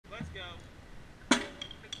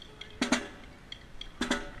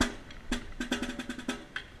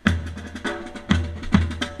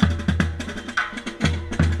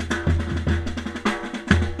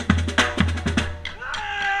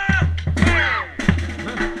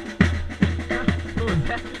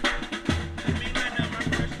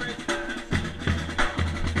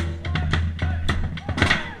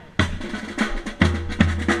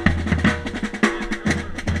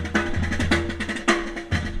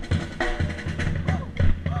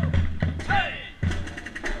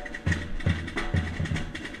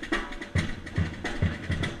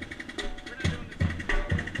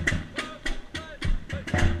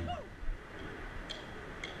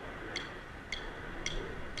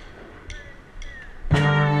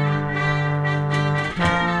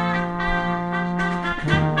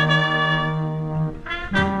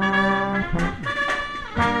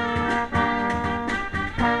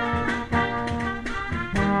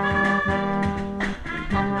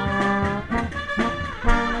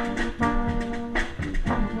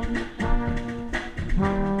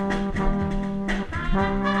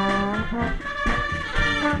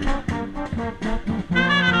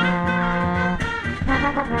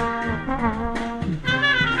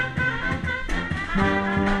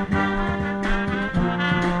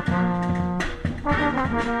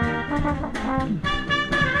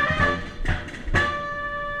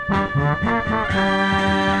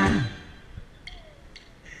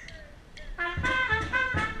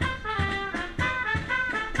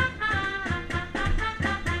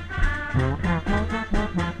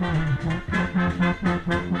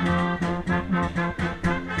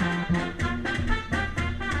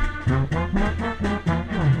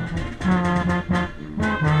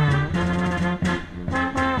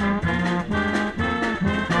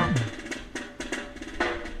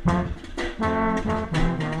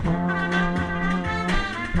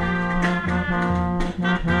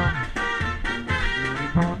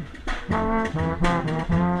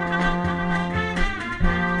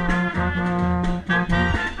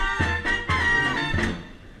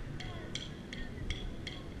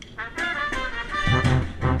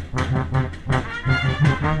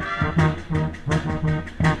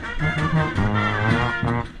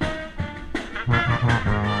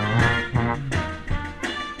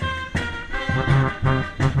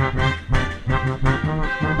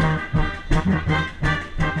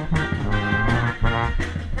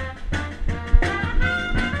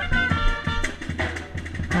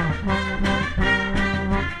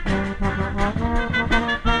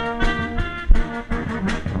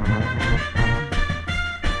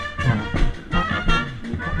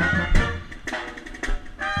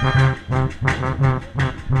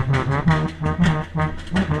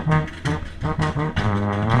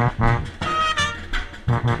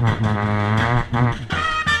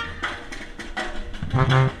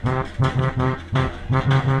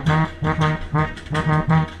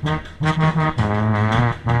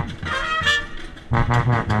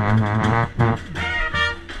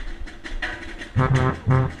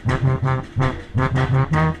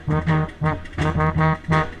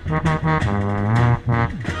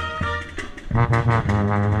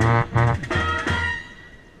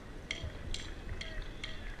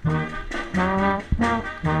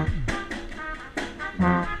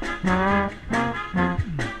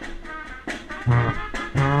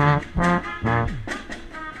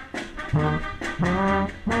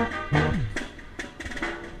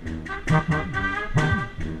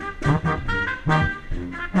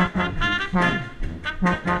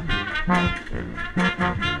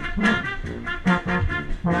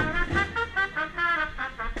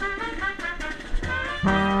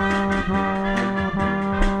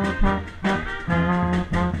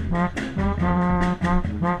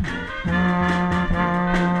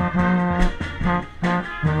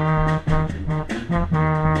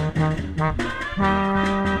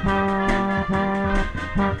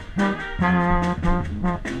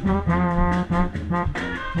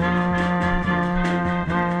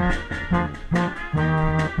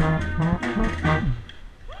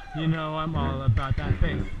You know I'm all about that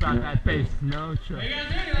bass, no trouble.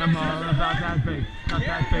 I'm all about that bass, no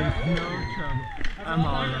trouble. I'm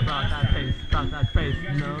all about that bass,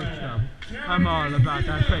 no trouble. I'm all about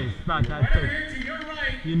that bass,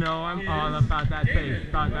 You know I'm all about that bass,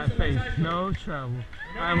 no trouble.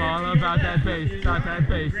 I'm all about that bass,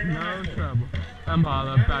 no trouble. I'm all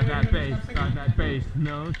about that bass,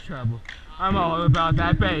 no trouble. I'm all about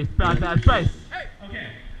that bass, Hey! Okay,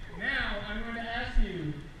 now I'm going to ask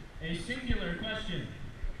you a singular question,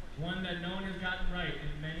 one that no one has gotten right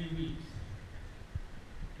in many weeks.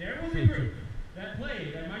 There was a group that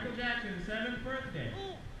played at Michael Jackson's 7th birthday.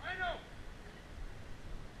 Ooh, I know.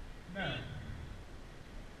 No.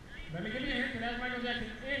 Let me give you a hint, it has Michael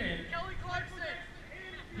Jackson in it. Kelly Clarkson.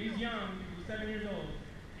 He's young, he's 7 years old.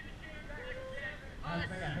 I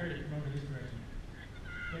think I heard it from over this direction.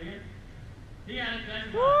 Say it again? He got it,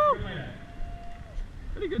 Jackson. Woo! Play that.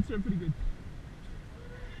 Pretty good, sir, pretty good.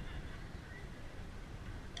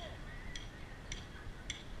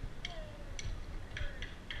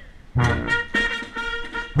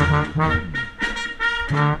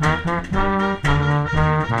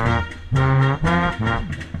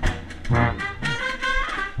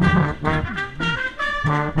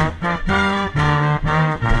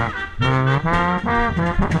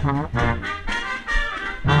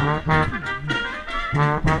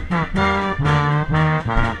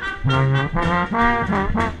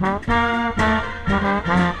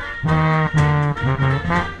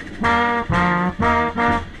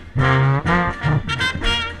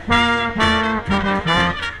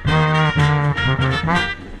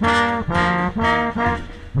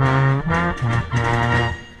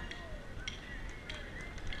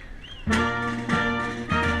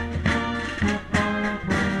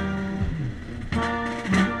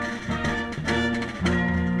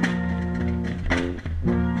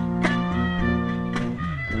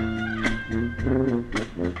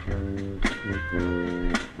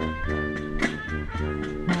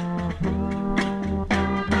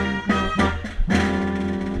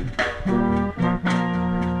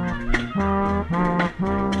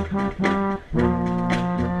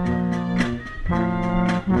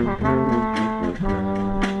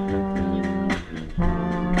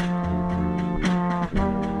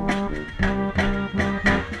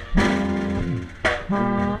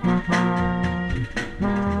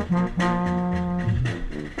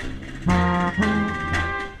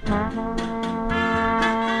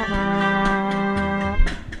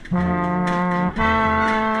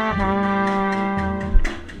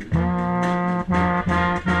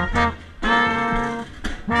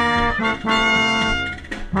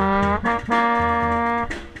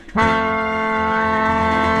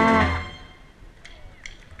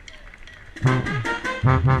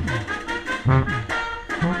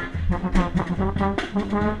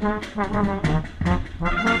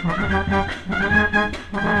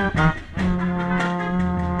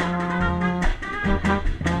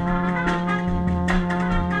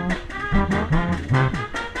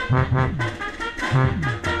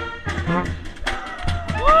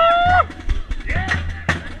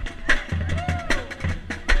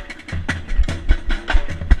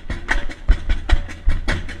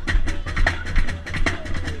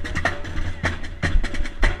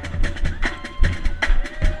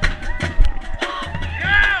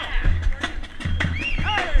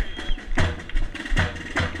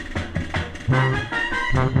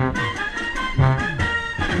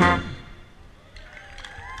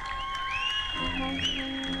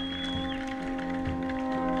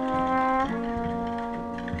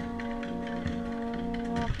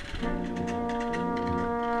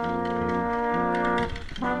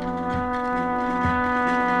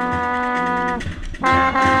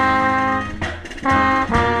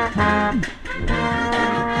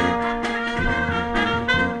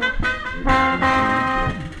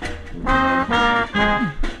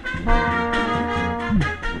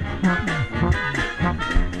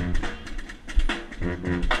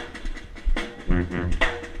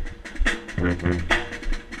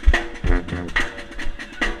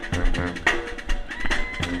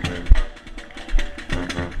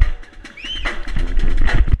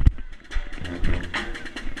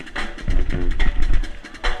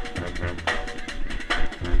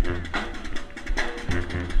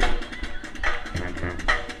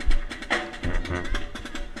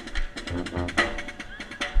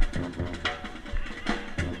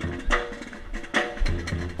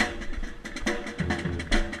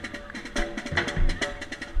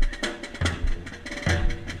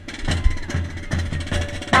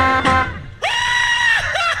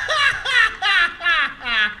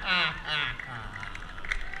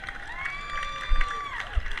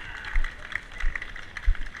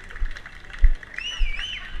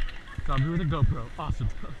 Zombie with a GoPro. Awesome.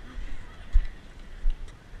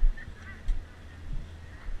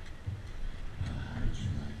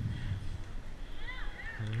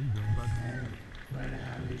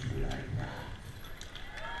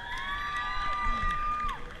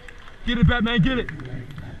 Get it, Batman, get it!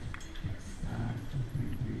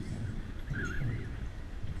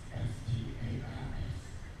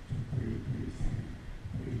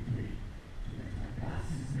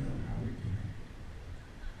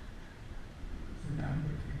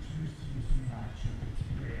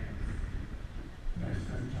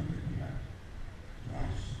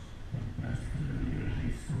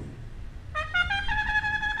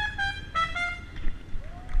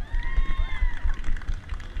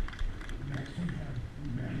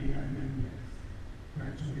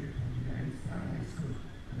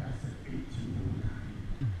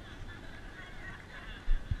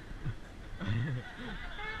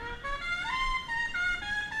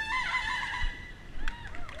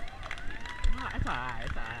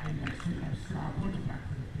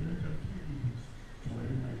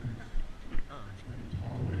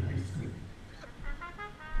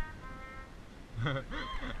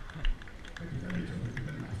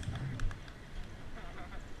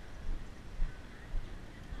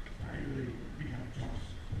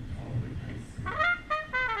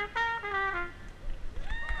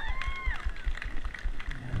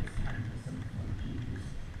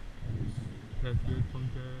 Let's get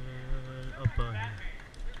funky up ahead.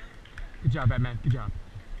 Good job, Batman. Good job.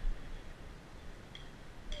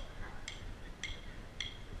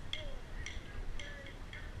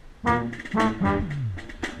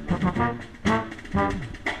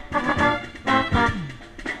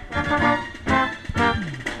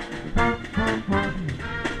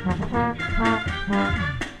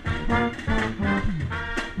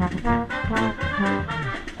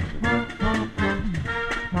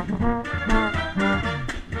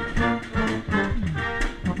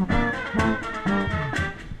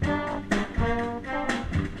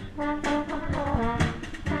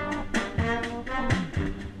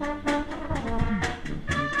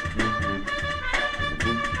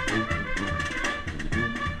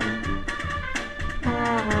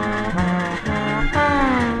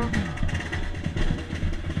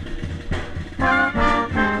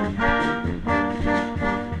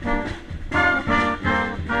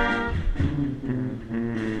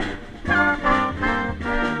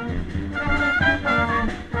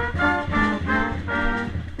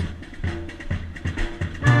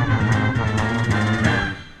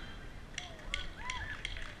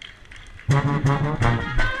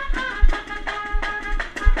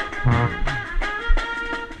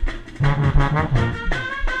 I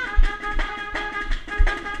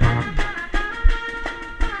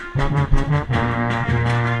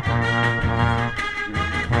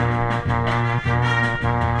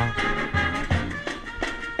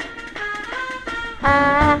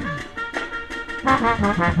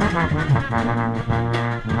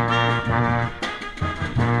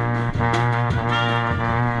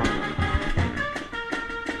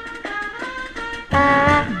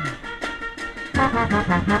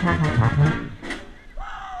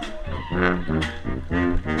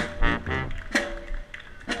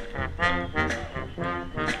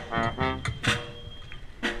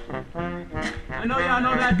know y'all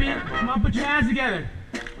know that beat. Come on, put your hands together.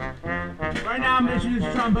 Right now, I'm going to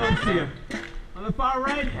introduce trombones to you. On the far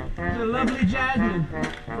right is the lovely Jasmine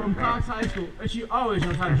from Cox High School, and she always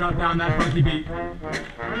knows how to drop down that funky beat.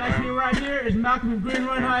 Right next to me right here is Malcolm from Green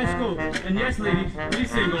Run High School, and yes, ladies, he's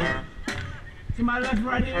single. To my left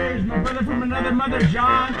right here is my brother from another mother,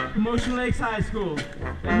 John, from Ocean Lakes High School.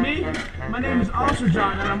 And me, my name is also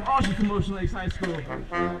John, and I'm also from Ocean Lakes High School.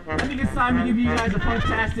 I think it's time to give you guys a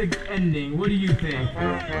fantastic ending. What do you think?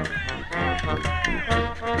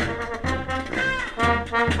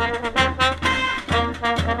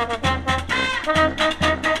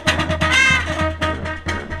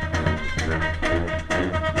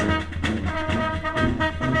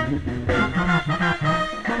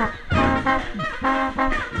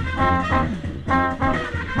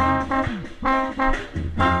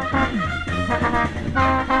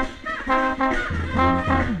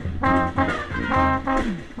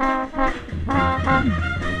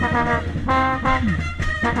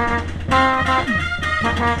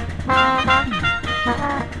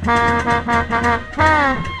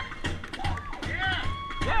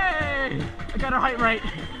 Yay! I got her height right.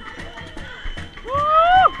 Woo!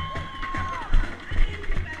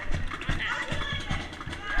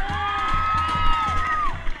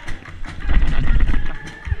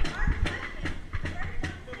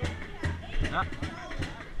 Yeah.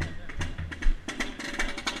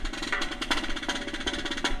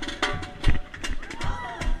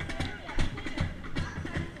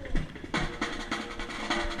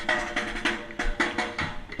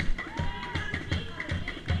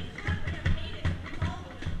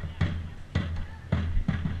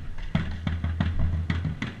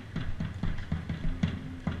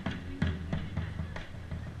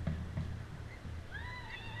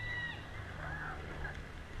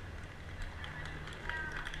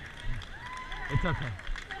 It's okay. So,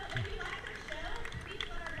 if you like our show, please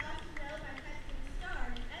let our boss know by texting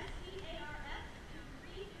STARS, S-T-A-R-S, to 33733. Again,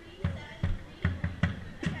 STARS,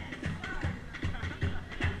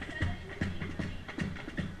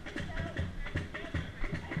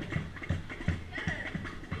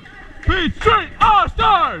 33733. Beat Street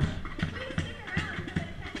All-Stars!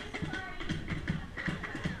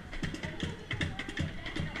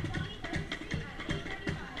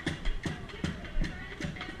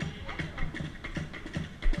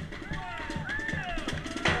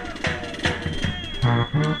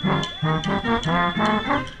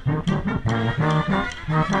 stick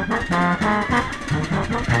around for the 10th of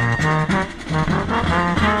 20th Street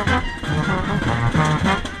at 8:35.